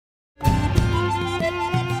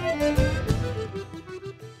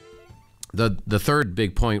The third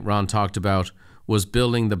big point Ron talked about was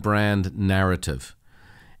building the brand narrative.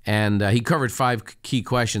 And he covered 5 key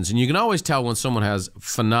questions. And you can always tell when someone has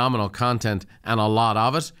phenomenal content and a lot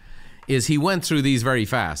of it, is he went through these very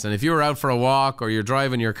fast. And if you were out for a walk or you're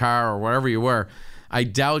driving your car or wherever you were, I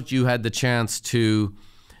doubt you had the chance to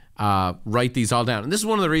write these all down. And this is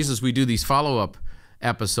one of the reasons we do these follow-up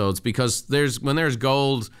episodes, because when there's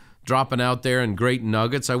gold dropping out there and great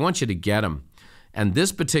nuggets, I want you to get them. And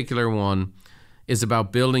this particular one is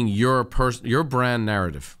about building your brand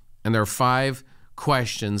narrative. And there are 5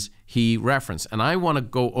 questions he referenced. And I want to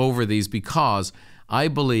go over these because I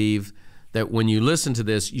believe that when you listen to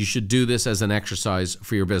this, you should do this as an exercise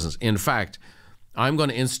for your business. In fact, I'm going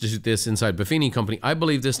to institute this inside Buffini Company. I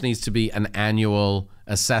believe this needs to be an annual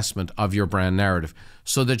assessment of your brand narrative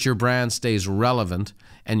so that your brand stays relevant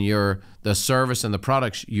and the service and the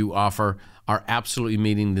products you offer are absolutely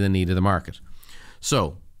meeting the need of the market.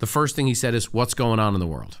 So the first thing he said is, what's going on in the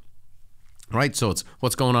world? Right? So it's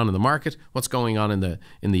what's going on in the market, what's going on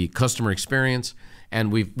in the customer experience.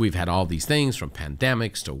 And we've had all these things, from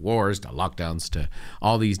pandemics to wars to lockdowns to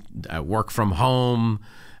all these work from home,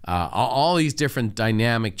 all these different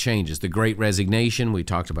dynamic changes. The Great Resignation, we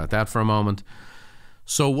talked about that for a moment.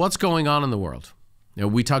 So what's going on in the world?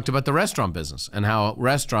 We talked about the restaurant business and how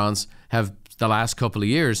restaurants have, the last couple of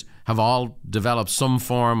years, have all developed some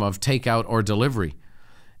form of takeout or delivery.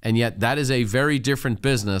 And yet that is a very different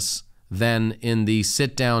business than in the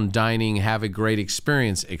sit-down dining, have a great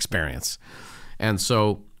experience. And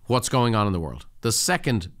so what's going on in the world? The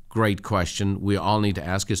second great question we all need to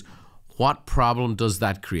ask is, what problem does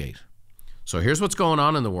that create? So here's what's going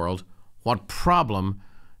on in the world. What problem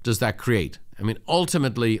does that create? I mean,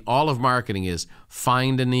 ultimately, all of marketing is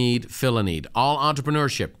find a need, fill a need. All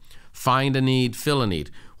entrepreneurship, find a need, fill a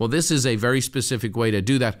need. Well, this is a very specific way to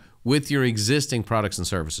do that with your existing products and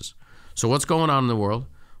services. So what's going on in the world?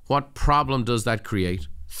 What problem does that create?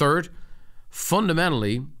 Third,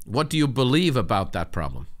 fundamentally, what do you believe about that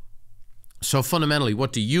problem? So fundamentally,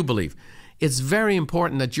 what do you believe? It's very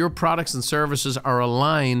important that your products and services are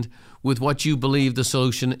aligned with what you believe the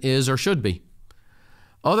solution is or should be.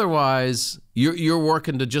 Otherwise, you're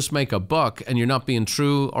working to just make a buck and you're not being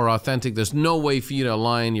true or authentic. There's no way for you to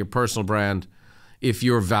align your personal brand if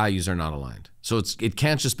your values are not aligned. So it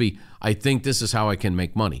can't just be, I think this is how I can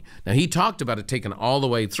make money. Now, he talked about it taken all the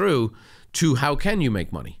way through to how can you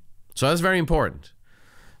make money. So that's very important.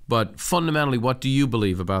 But fundamentally, what do you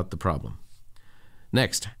believe about the problem?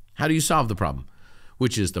 Next, how do you solve the problem?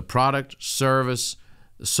 Which is the product, service,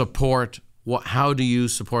 support. How do you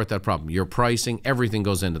support that problem? Your pricing, everything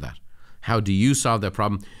goes into that. How do you solve that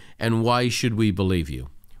problem? And why should we believe you?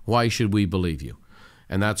 Why should we believe you?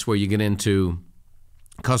 And that's where you get into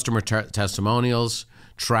customer testimonials,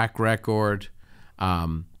 track record,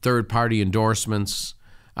 third-party endorsements,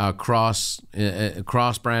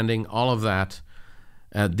 cross-branding, all of that.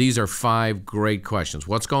 These are 5 great questions.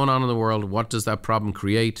 What's going on in the world? What does that problem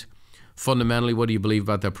create? Fundamentally, what do you believe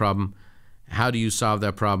about that problem? How do you solve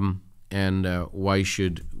that problem? And why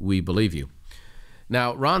should we believe you?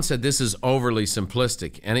 Now, Ron said this is overly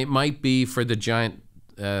simplistic, and it might be for the giant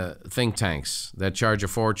think tanks that charge a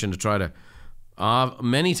fortune to try to,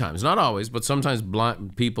 many times, not always, but sometimes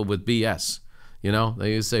blind people with BS. You know,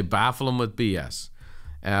 they used to say baffle them with BS.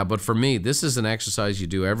 But for me, this is an exercise you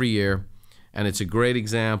do every year, and it's a great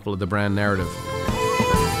example of the brand narrative.